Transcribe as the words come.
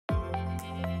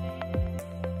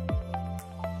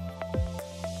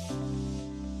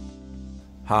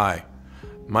Hi,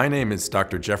 my name is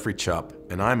Dr. Geoffrey Chupp,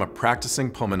 and I'm a practicing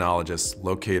pulmonologist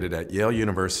located at Yale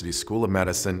University School of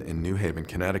Medicine in New Haven,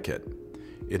 Connecticut.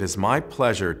 It is my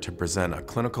pleasure to present a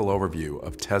clinical overview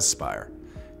of TEZSPIRE,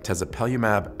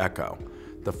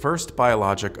 tezepelumab-ekko, the first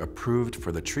biologic approved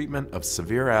for the treatment of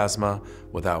severe asthma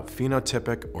without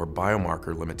phenotypic or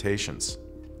biomarker limitations.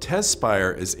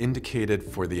 TEZSPIRE is indicated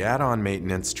for the add-on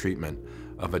maintenance treatment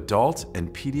of adult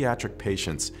and pediatric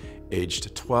patients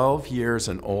aged 12 years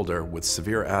and older with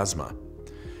severe asthma.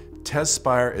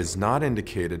 TEZSPIRE is not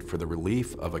indicated for the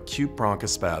relief of acute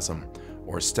bronchospasm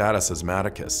or status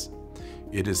asthmaticus.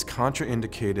 It is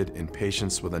contraindicated in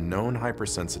patients with a known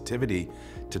hypersensitivity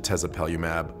to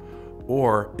tezepelumab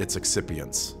or its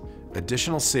excipients.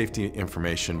 Additional safety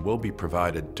information will be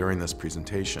provided during this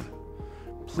presentation.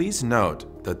 Please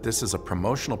note that this is a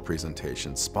promotional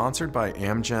presentation sponsored by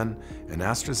Amgen and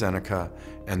AstraZeneca,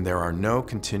 and there are no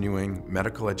continuing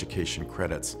medical education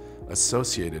credits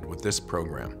associated with this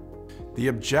program. The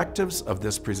objectives of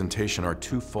this presentation are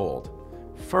twofold.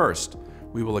 First,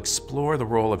 we will explore the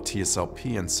role of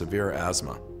TSLP in severe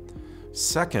asthma.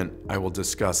 Second, I will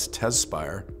discuss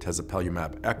TEZSPIRE,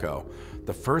 tezepelumab-ekko,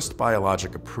 the first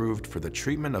biologic approved for the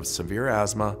treatment of severe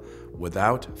asthma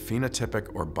without phenotypic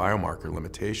or biomarker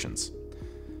limitations.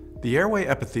 The airway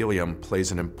epithelium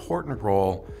plays an important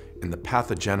role in the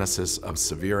pathogenesis of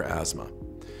severe asthma.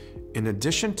 In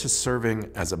addition to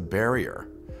serving as a barrier,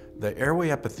 the airway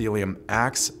epithelium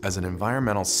acts as an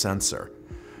environmental sensor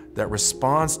that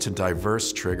responds to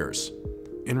diverse triggers.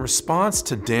 In response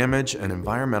to damage and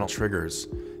environmental triggers,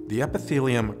 the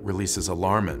epithelium releases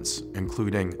alarmins,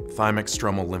 including thymic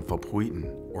stromal lymphopoietin,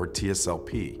 or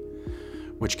TSLP,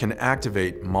 which can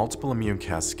activate multiple immune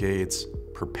cascades,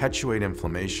 perpetuate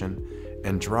inflammation,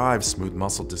 and drive smooth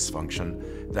muscle dysfunction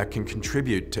that can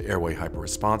contribute to airway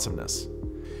hyperresponsiveness.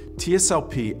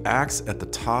 TSLP acts at the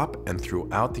top and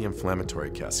throughout the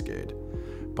inflammatory cascade.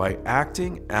 By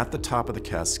acting at the top of the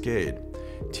cascade,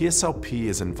 TSLP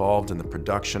is involved in the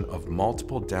production of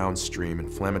multiple downstream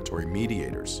inflammatory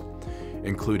mediators,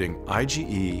 including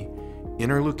IgE,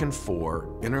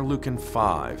 interleukin-4,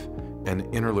 interleukin-5, and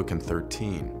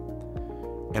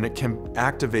interleukin-13. And it can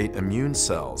activate immune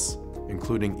cells,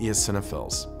 including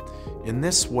eosinophils. In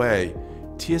this way,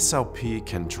 TSLP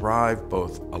can drive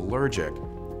both allergic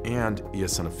and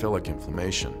eosinophilic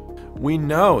inflammation. We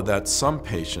know that some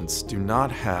patients do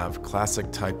not have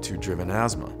classic type 2-driven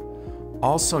asthma,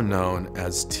 also known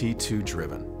as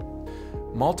T2-driven.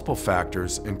 Multiple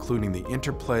factors, including the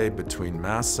interplay between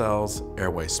mast cells,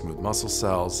 airway smooth muscle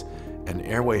cells, and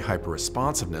airway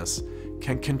hyperresponsiveness,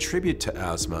 can contribute to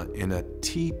asthma in a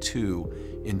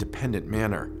T2-independent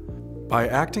manner. By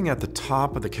acting at the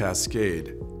top of the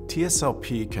cascade,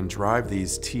 TSLP can drive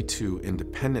these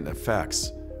T2-independent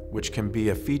effects, which can be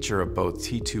a feature of both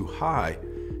T2-high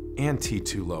and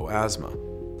T2-low asthma.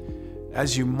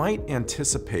 As you might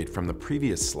anticipate from the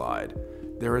previous slide,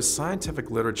 there is scientific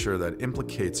literature that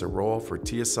implicates a role for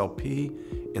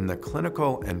TSLP in the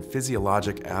clinical and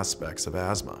physiologic aspects of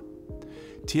asthma.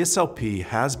 TSLP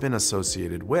has been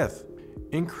associated with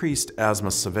increased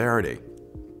asthma severity,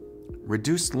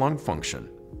 reduced lung function,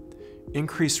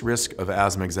 increased risk of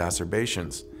asthma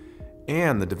exacerbations,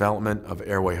 and the development of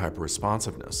airway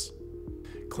hyperresponsiveness.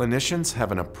 Clinicians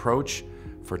have an approach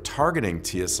for targeting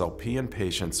TSLP in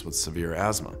patients with severe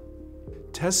asthma.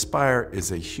 TEZSPIRE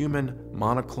is a human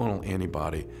monoclonal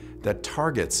antibody that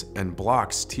targets and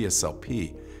blocks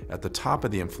TSLP at the top of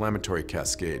the inflammatory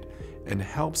cascade and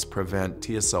helps prevent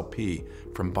TSLP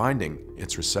from binding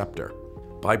its receptor.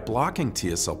 By blocking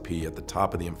TSLP at the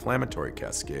top of the inflammatory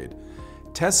cascade,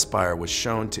 TEZSPIRE was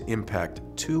shown to impact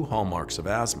two hallmarks of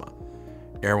asthma: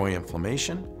 airway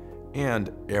inflammation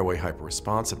and airway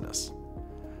hyperresponsiveness.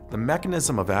 The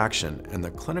mechanism of action and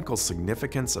the clinical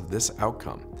significance of this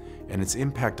outcome and its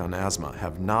impact on asthma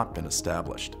have not been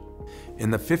established.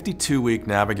 In the 52-week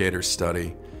Navigator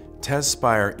study,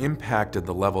 TEZSPIRE impacted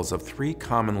the levels of three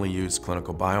commonly used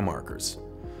clinical biomarkers: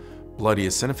 blood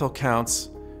eosinophil counts,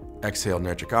 exhaled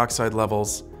nitric oxide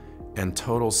levels, and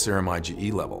total serum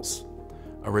IgE levels.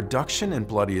 A reduction in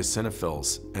blood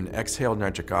eosinophils and exhaled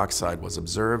nitric oxide was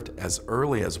observed as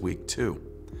early as week 2.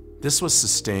 This was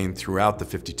sustained throughout the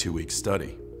 52-week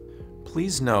study.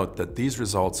 Please note that these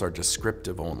results are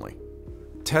descriptive only.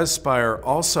 TEZSPIRE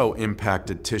also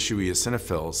impacted tissue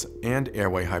eosinophils and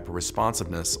airway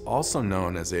hyperresponsiveness, also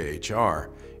known as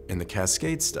AHR, in the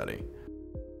Cascade study.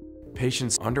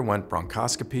 Patients underwent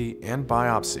bronchoscopy and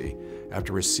biopsy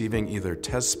after receiving either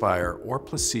TEZSPIRE or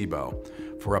placebo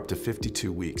for up to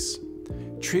 52 weeks.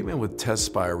 Treatment with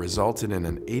TEZSPIRE resulted in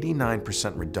an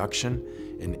 89% reduction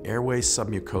in airway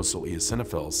submucosal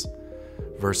eosinophils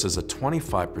versus a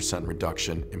 25%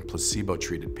 reduction in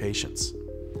placebo-treated patients.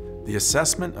 The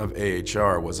assessment of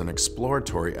AHR was an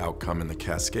exploratory outcome in the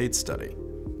Cascade study.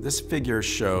 This figure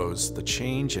shows the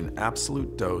change in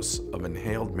absolute dose of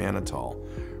inhaled mannitol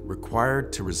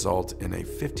required to result in a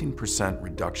 15%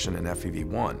 reduction in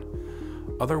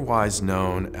FEV1, otherwise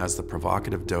known as the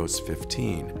provocative dose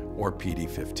 15 or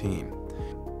PD15.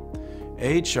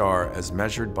 AHR, as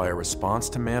measured by a response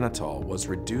to mannitol, was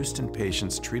reduced in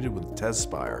patients treated with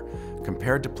TEZSPIRE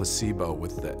compared to placebo,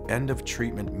 with the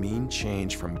end-of-treatment mean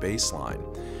change from baseline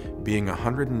being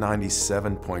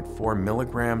 197.4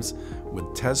 milligrams with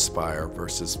TEZSPIRE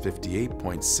versus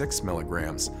 58.6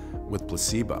 milligrams with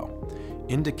placebo,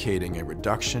 indicating a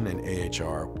reduction in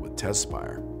AHR with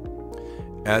TEZSPIRE.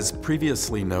 As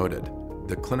previously noted,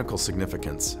 the clinical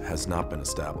significance has not been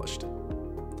established.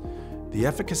 The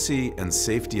efficacy and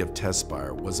safety of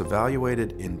TEZSPIRE was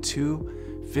evaluated in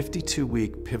two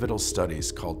 52-week pivotal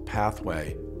studies called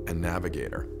Pathway and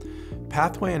Navigator.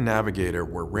 Pathway and Navigator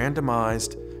were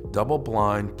randomized,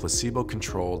 double-blind,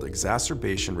 placebo-controlled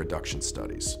exacerbation reduction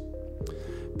studies.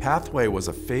 Pathway was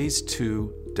a phase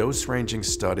 2 dose-ranging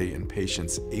study in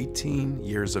patients 18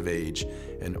 years of age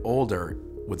and older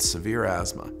with severe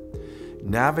asthma.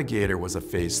 Navigator was a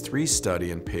phase 3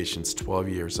 study in patients 12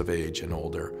 years of age and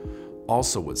older,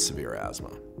 also with severe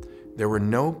asthma. There were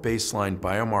no baseline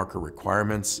biomarker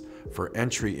requirements for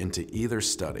entry into either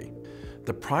study.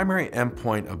 The primary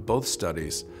endpoint of both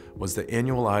studies was the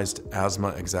annualized asthma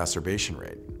exacerbation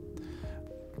rate.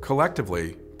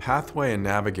 Collectively, Pathway and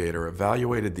Navigator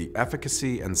evaluated the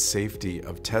efficacy and safety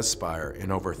of TEZSPIRE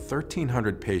in over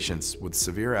 1,300 patients with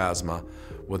severe asthma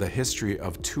with a history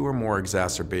of 2 or more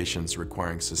exacerbations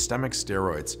requiring systemic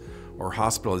steroids or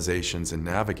hospitalizations in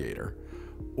Navigator,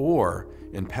 or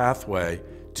in Pathway,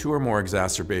 2 or more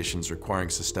exacerbations requiring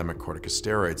systemic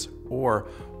corticosteroids, or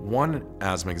 1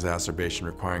 asthma exacerbation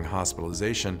requiring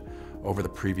hospitalization over the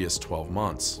previous 12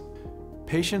 months.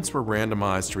 Patients were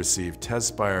randomized to receive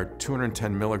TEZSPIRE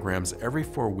 210 milligrams every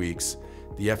 4 weeks,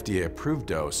 the FDA-approved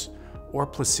dose, or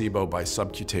placebo by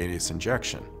subcutaneous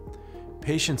injection.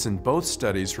 Patients in both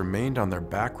studies remained on their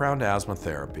background asthma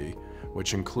therapy,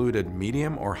 which included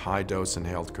medium or high-dose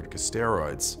inhaled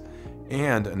corticosteroids,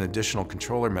 and an additional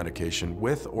controller medication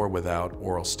with or without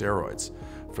oral steroids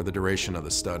for the duration of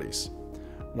the studies.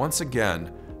 Once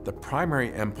again, the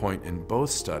primary endpoint in both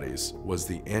studies was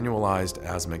the annualized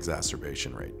asthma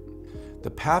exacerbation rate. The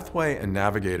Pathway and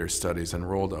Navigator studies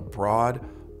enrolled a broad,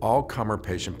 all-comer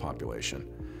patient population.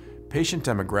 Patient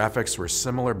demographics were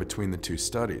similar between the two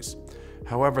studies.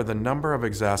 However, the number of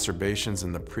exacerbations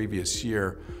in the previous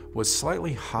year was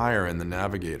slightly higher in the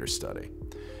Navigator study.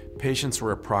 Patients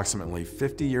were approximately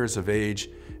 50 years of age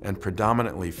and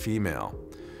predominantly female.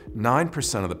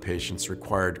 9% of the patients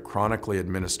required chronically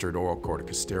administered oral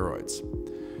corticosteroids.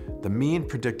 The mean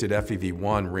predicted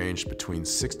FEV1 ranged between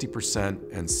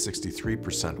 60% and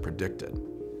 63% predicted.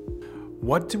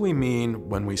 What do we mean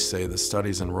when we say the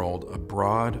studies enrolled a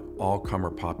broad,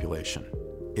 all-comer population?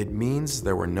 It means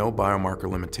there were no biomarker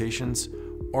limitations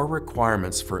or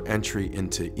requirements for entry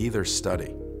into either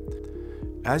study.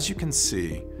 As you can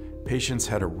see, patients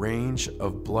had a range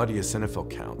of blood eosinophil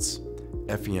counts,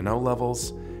 FeNO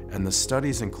levels, and the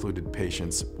studies included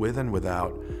patients with and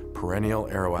without perennial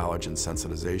aeroallergen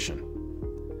sensitization.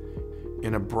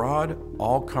 In a broad,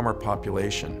 all-comer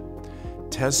population,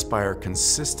 TEZSPIRE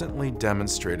consistently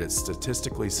demonstrated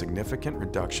statistically significant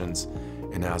reductions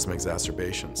in asthma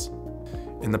exacerbations.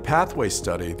 In the Pathway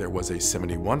study, there was a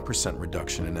 71%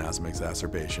 reduction in asthma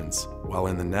exacerbations, while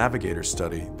in the Navigator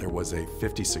study, there was a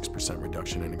 56%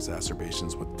 reduction in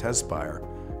exacerbations with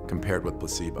TEZSPIRE compared with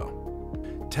placebo.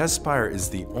 TEZSPIRE is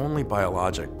the only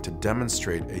biologic to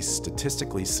demonstrate a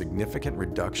statistically significant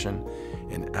reduction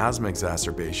in asthma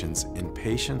exacerbations in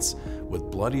patients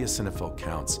with blood eosinophil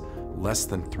counts less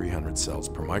than 300 cells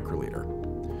per microliter.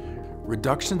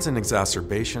 Reductions in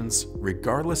exacerbations,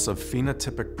 regardless of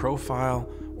phenotypic profile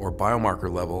or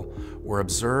biomarker level, were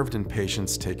observed in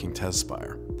patients taking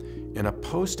TEZSPIRE. In a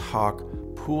post-hoc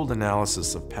pooled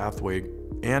analysis of Pathway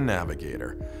and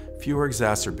Navigator, fewer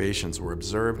exacerbations were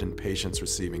observed in patients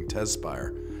receiving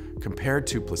TEZSPIRE compared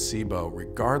to placebo,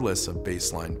 regardless of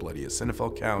baseline blood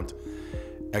eosinophil count,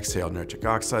 exhaled nitric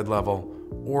oxide level,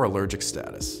 or allergic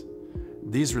status.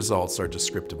 These results are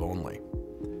descriptive only.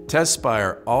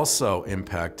 TEZSPIRE also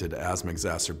impacted asthma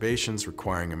exacerbations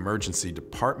requiring emergency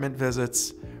department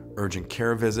visits, urgent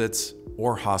care visits,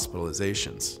 or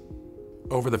hospitalizations.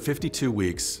 Over the 52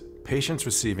 weeks, patients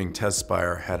receiving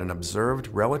TEZSPIRE had an observed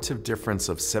relative difference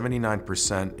of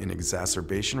 79% in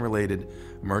exacerbation-related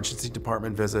emergency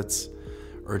department visits,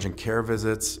 urgent care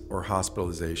visits, or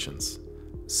hospitalizations.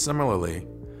 Similarly,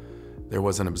 there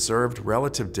was an observed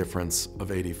relative difference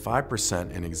of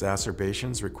 85% in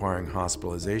exacerbations requiring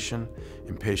hospitalization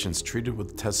in patients treated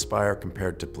with TEZSPIRE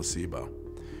compared to placebo.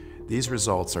 These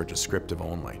results are descriptive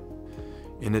only.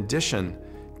 In addition,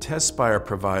 TEZSPIRE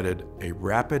provided a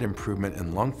rapid improvement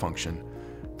in lung function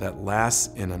that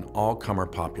lasts in an all-comer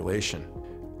population.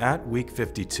 At week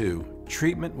 52,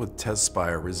 treatment with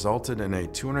TEZSPIRE resulted in a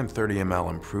 230 ml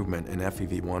improvement in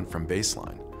FEV1 from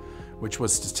baseline, which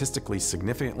was statistically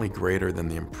significantly greater than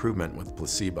the improvement with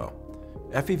placebo.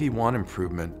 FEV1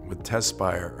 improvement with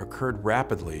TEZSPIRE occurred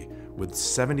rapidly, with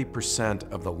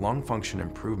 70% of the lung function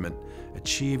improvement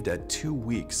achieved at 2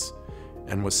 weeks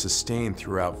and was sustained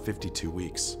throughout 52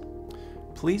 weeks.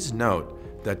 Please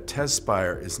note that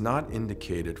TEZSPIRE is not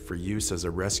indicated for use as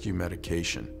a rescue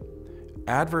medication.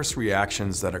 Adverse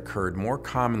reactions that occurred more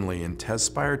commonly in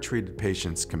TEZSPIRE-treated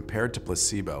patients compared to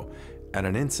placebo at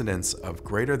an incidence of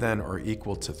greater than or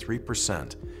equal to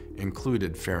 3%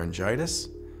 included pharyngitis,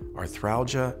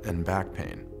 arthralgia, and back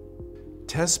pain.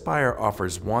 TEZSPIRE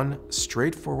offers one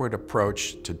straightforward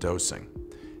approach to dosing.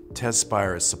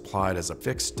 TEZSPIRE is supplied as a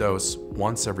fixed dose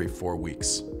once every 4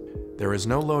 weeks. There is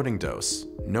no loading dose,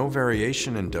 no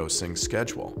variation in dosing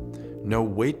schedule, no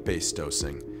weight-based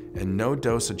dosing, and no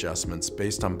dose adjustments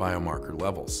based on biomarker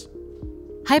levels.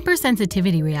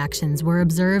 Hypersensitivity reactions were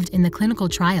observed in the clinical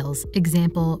trials,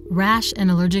 example, rash and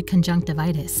allergic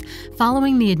conjunctivitis,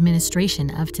 following the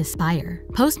administration of TEZSPIRE.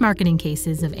 Post-marketing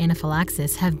cases of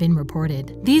anaphylaxis have been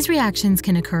reported. These reactions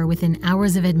can occur within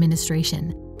hours of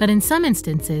administration, but in some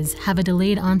instances have a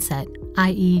delayed onset,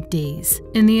 i.e. days.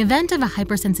 In the event of a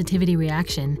hypersensitivity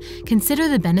reaction, consider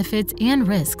the benefits and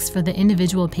risks for the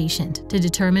individual patient to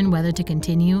determine whether to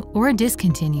continue or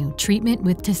discontinue treatment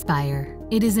with TEZSPIRE.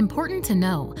 It is important to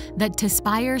know that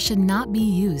TEZSPIRE should not be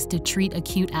used to treat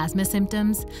acute asthma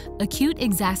symptoms, acute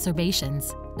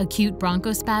exacerbations, acute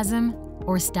bronchospasm,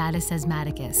 or status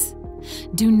asthmaticus.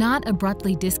 Do not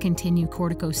abruptly discontinue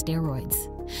corticosteroids.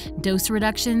 Dose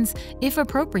reductions, if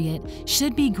appropriate,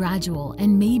 should be gradual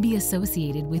and may be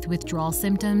associated with withdrawal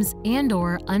symptoms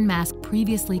and/or unmask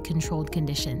previously controlled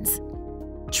conditions.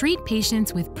 Treat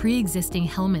patients with pre-existing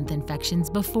helminth infections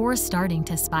before starting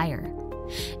TEZSPIRE.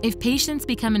 If patients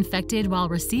become infected while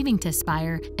receiving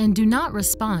TEZSPIRE and do not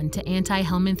respond to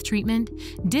anti-helminth treatment,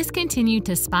 discontinue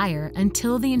TEZSPIRE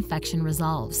until the infection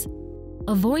resolves.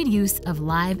 Avoid use of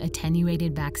live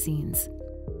attenuated vaccines.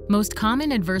 Most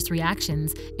common adverse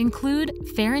reactions include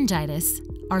pharyngitis,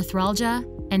 arthralgia,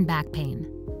 and back pain.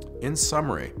 In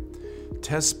summary,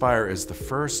 TEZSPIRE is the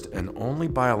first and only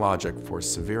biologic for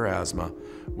severe asthma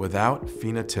without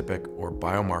phenotypic or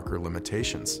biomarker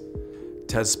limitations.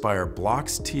 TEZSPIRE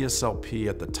blocks TSLP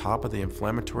at the top of the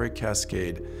inflammatory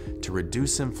cascade to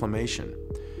reduce inflammation.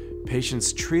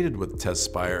 Patients treated with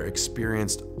TEZSPIRE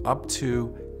experienced up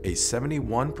to a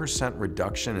 71%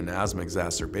 reduction in asthma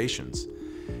exacerbations,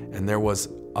 and there was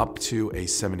up to a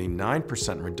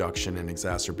 79% reduction in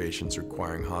exacerbations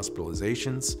requiring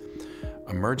hospitalizations,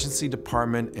 emergency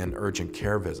department, and urgent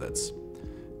care visits.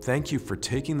 Thank you for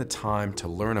taking the time to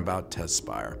learn about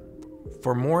TEZSPIRE.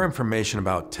 For more information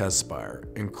about TEZSPIRE,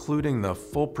 including the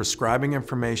full prescribing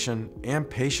information and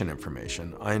patient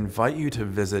information, I invite you to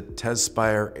visit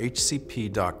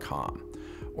tezspirehcp.com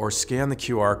or scan the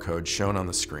QR code shown on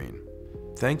the screen.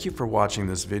 Thank you for watching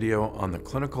this video on the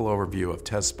clinical overview of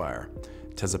TEZSPIRE,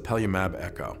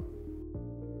 tezepelumab-ekko.